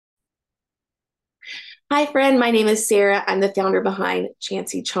Hi, friend. My name is Sarah. I'm the founder behind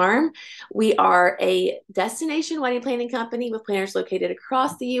Chancy Charm. We are a destination wedding planning company with planners located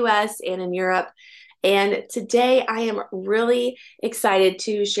across the US and in Europe. And today I am really excited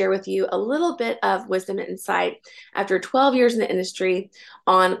to share with you a little bit of wisdom and insight after 12 years in the industry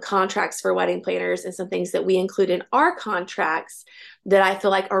on contracts for wedding planners and some things that we include in our contracts that I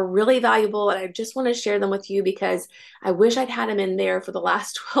feel like are really valuable. And I just want to share them with you because I wish I'd had them in there for the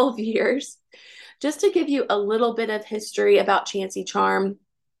last 12 years. Just to give you a little bit of history about Chancy Charm,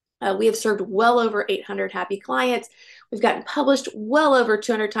 we have served well over 800 happy clients. We've gotten published well over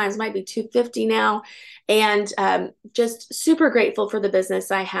 200 times, might be 250 now. And just super grateful for the business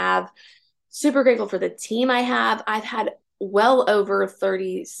I have, super grateful for the team I have. I've had well over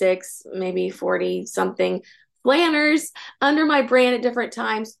 36, maybe 40 something planners under my brand at different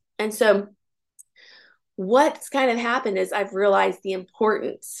times. And so, what's kind of happened is I've realized the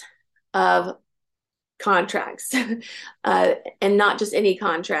importance of contracts and not just any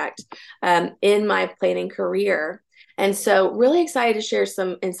contract in my planning career. And so, really excited to share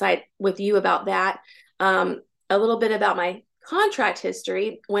some insight with you about that. A little bit about my contract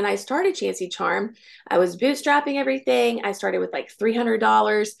history. When I started Chancy Charm, I was bootstrapping everything. I started with like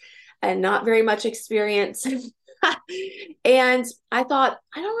 $300 and not very much experience. And I thought,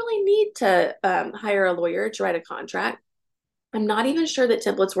 I don't really need to hire a lawyer to write a contract. I'm not even sure that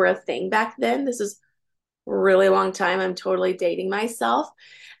templates were a thing back then. This is really long time. I'm totally dating myself.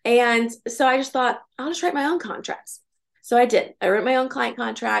 And so I just thought, I'll just write my own contracts. So I did. I wrote my own client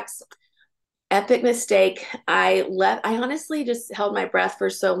contracts. Epic mistake. I honestly just held my breath for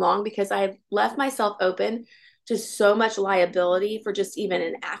so long because I had left myself open to so much liability for just even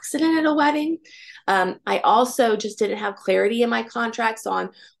an accident at a wedding. I also just didn't have clarity in my contracts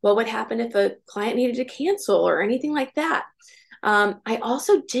on what would happen if a client needed to cancel or anything like that. I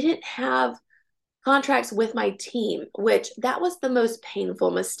also didn't have contracts with my team, which that was the most painful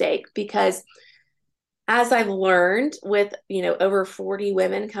mistake because as I've learned with, over 40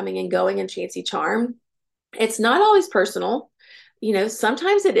 women coming and going in Chancy Charm, it's not always personal.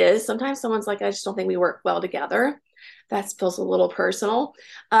 Sometimes it is. Sometimes someone's like, I just don't think we work well together. That feels a little personal.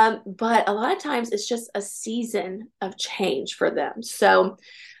 But a lot of times it's just a season of change for them. So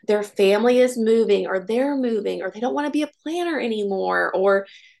their family is moving or they're moving or they don't want to be a planner anymore or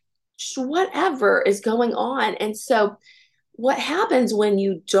whatever is going on. And so, what happens when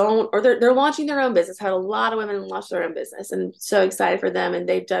you don't, or they're launching their own business? Had a lot of women launch their own business, and so excited for them, and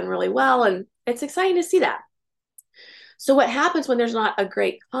they've done really well, and it's exciting to see that. So, what happens when there's not a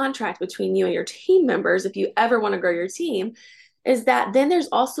great contract between you and your team members, if you ever want to grow your team, is that then there's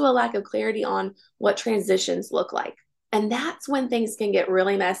also a lack of clarity on what transitions look like. And that's when things can get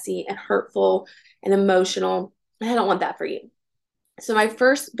really messy and hurtful and emotional. And I don't want that for you. So my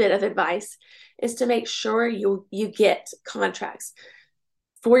first bit of advice is to make sure you get contracts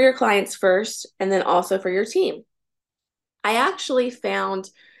for your clients first and then also for your team. I actually found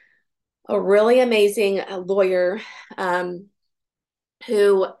a really amazing lawyer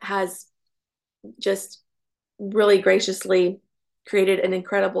who has just really graciously created an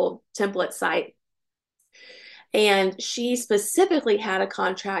incredible template site. And she specifically had a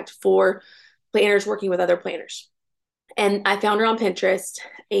contract for planners working with other planners. And I found her on Pinterest,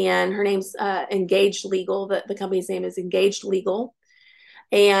 and her name's Engaged Legal. The company's name is Engaged Legal.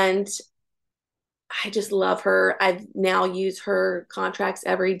 And I just love her. I've now used her contracts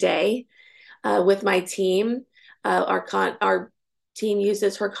every day with my team. Our team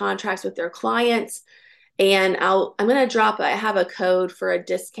uses her contracts with their clients. And I'm going to I have a code for a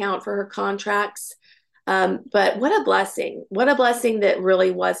discount for her contracts. But what a blessing. What a blessing that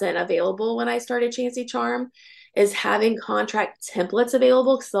really wasn't available when I started Chancy Charm is having contract templates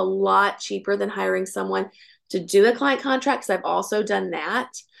available because it's a lot cheaper than hiring someone to do a client contract because I've also done that.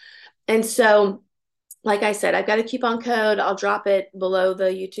 And so, like I said, I've got a coupon code. I'll drop it below the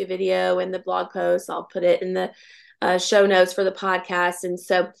YouTube video and the blog post. I'll put it in the show notes for the podcast. And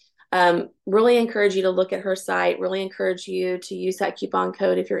so, really encourage you to look at her site, really encourage you to use that coupon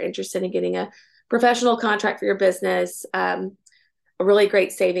code if you're interested in getting a professional contract for your business. A really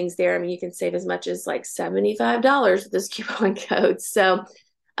great savings there. I mean, you can save as much as like $75 with this coupon code. So,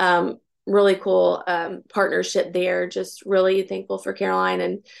 really cool partnership there. Just really thankful for Caroline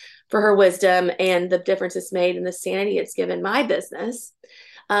and for her wisdom and the difference it's made and the sanity it's given my business.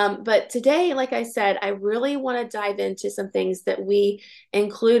 But today, like I said, I really want to dive into some things that we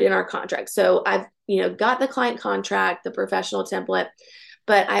include in our contract. So I've, got the client contract, the professional template,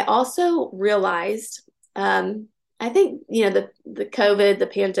 but I also realized, I think, the COVID, the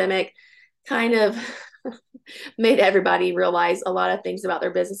pandemic kind of made everybody realize a lot of things about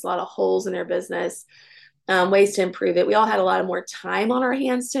their business, a lot of holes in their business. ways to improve it. We all had a lot of more time on our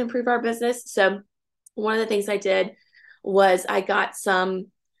hands to improve our business. So one of the things I did was I got some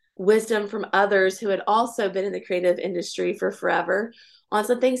wisdom from others who had also been in the creative industry for forever on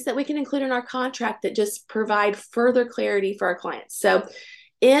some things that we can include in our contract that just provide further clarity for our clients. So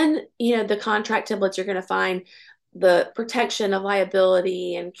in, the contract templates, you're going to find the protection of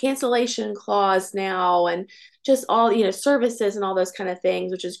liability and cancellation clause now, and just all, services and all those kind of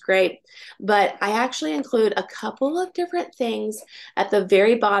things, which is great. But I actually include a couple of different things at the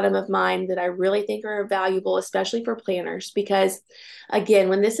very bottom of mine that I really think are valuable, especially for planners, because again,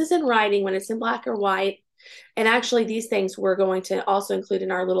 when this is in writing, when it's in black or white, and actually these things we're going to also include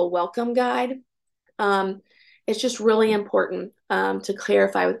in our little welcome guide. It's just really important to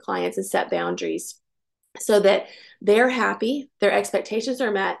clarify with clients and set boundaries so that they're happy, their expectations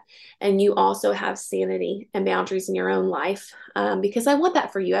are met, and you also have sanity and boundaries in your own life. Because I want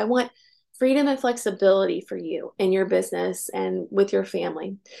that for you. I want freedom and flexibility for you in your business and with your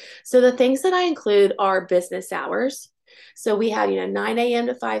family. So the things that I include are business hours. So we have, 9 a.m.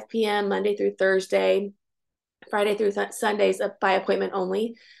 to 5 p.m., Monday through Thursday, Friday through Sundays by appointment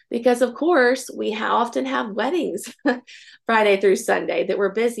only, because of course we often have weddings Friday through Sunday that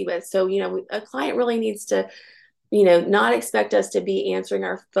we're busy with. So, a client really needs to, not expect us to be answering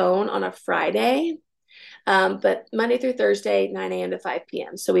our phone on a Friday, but Monday through Thursday, 9 a.m. to 5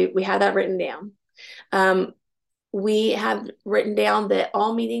 p.m. So we have that written down. We have written down that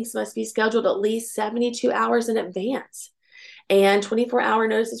all meetings must be scheduled at least 72 hours in advance. And 24-hour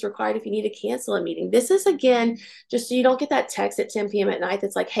notice is required if you need to cancel a meeting. This is, again, just so you don't get that text at 10 p.m. at night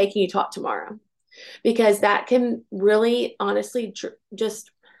that's like, hey, can you talk tomorrow? Because that can really, honestly,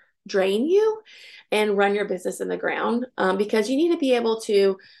 just drain you and run your business in the ground, because you need to be able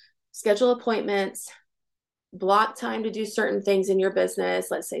to schedule appointments, block time to do certain things in your business,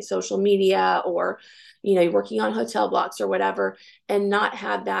 let's say social media, or, you're working on hotel blocks or whatever, and not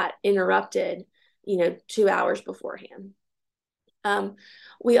have that interrupted, 2 hours beforehand.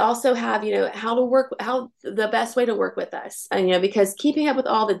 We also have, how the best way to work with us, and, because keeping up with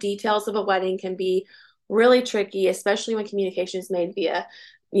all the details of a wedding can be really tricky, especially when communication is made via,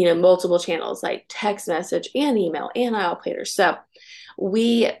 multiple channels like text message and email and aisle planner. So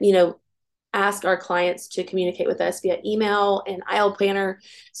we, ask our clients to communicate with us via email and aisle planner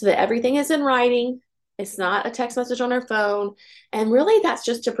so that everything is in writing. It's not a text message on their phone. And really, that's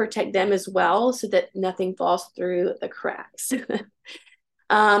just to protect them as well so that nothing falls through the cracks.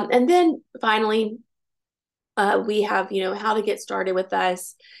 And then finally, we have, how to get started with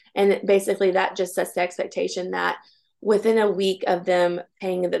us. And basically, that just sets the expectation that within a week of them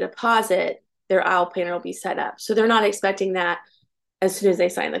paying the deposit, their aisle planner will be set up. So they're not expecting that as soon as they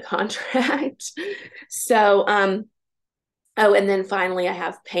sign the contract. So, oh, and then finally, I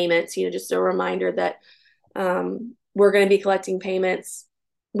have payments, just a reminder that we're going to be collecting payments.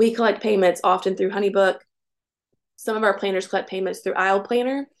 We collect payments often through HoneyBook. Some of our planners collect payments through Aisle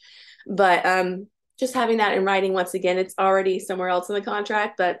Planner, but just having that in writing, once again, it's already somewhere else in the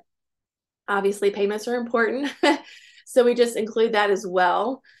contract, but obviously payments are important. So we just include that as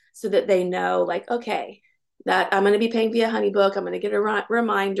well so that they know, like, okay, that I'm going to be paying via HoneyBook. I'm going to get a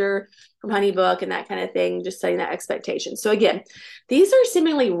reminder from HoneyBook and that kind of thing, just setting that expectation. So again, these are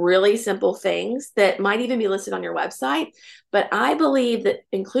seemingly really simple things that might even be listed on your website, but I believe that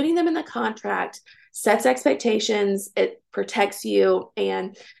including them in the contract sets expectations, it protects you,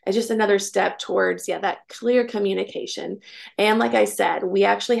 and it's just another step towards, that clear communication. And like I said, we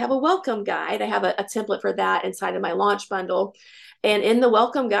actually have a welcome guide. I have a template for that inside of my launch bundle. And in the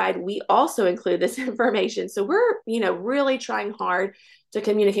welcome guide, we also include this information. So we're, really trying hard to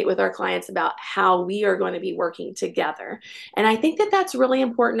communicate with our clients about how we are going to be working together. And I think that that's really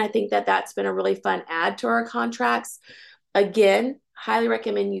important. I think that that's been a really fun add to our contracts. Again, highly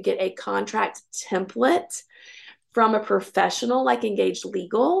recommend you get a contract template from a professional like Engaged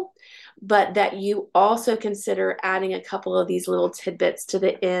Legal, but that you also consider adding a couple of these little tidbits to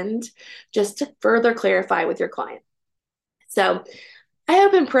the end just to further clarify with your client. So I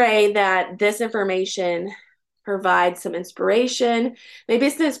hope and pray that this information provides some inspiration. Maybe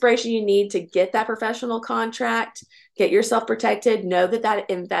it's the inspiration you need to get that professional contract, get yourself protected, know that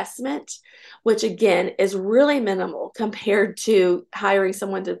investment, which again is really minimal compared to hiring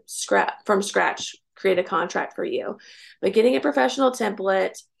someone to from scratch, create a contract for you. But getting a professional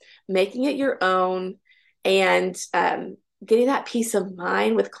template, making it your own, and getting that peace of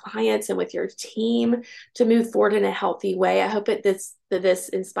mind with clients and with your team to move forward in a healthy way. I hope that this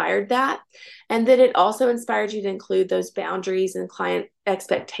inspired that, and that it also inspired you to include those boundaries and client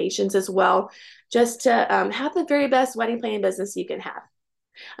expectations as well, just to have the very best wedding planning business you can have.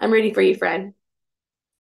 I'm ready for you, friend.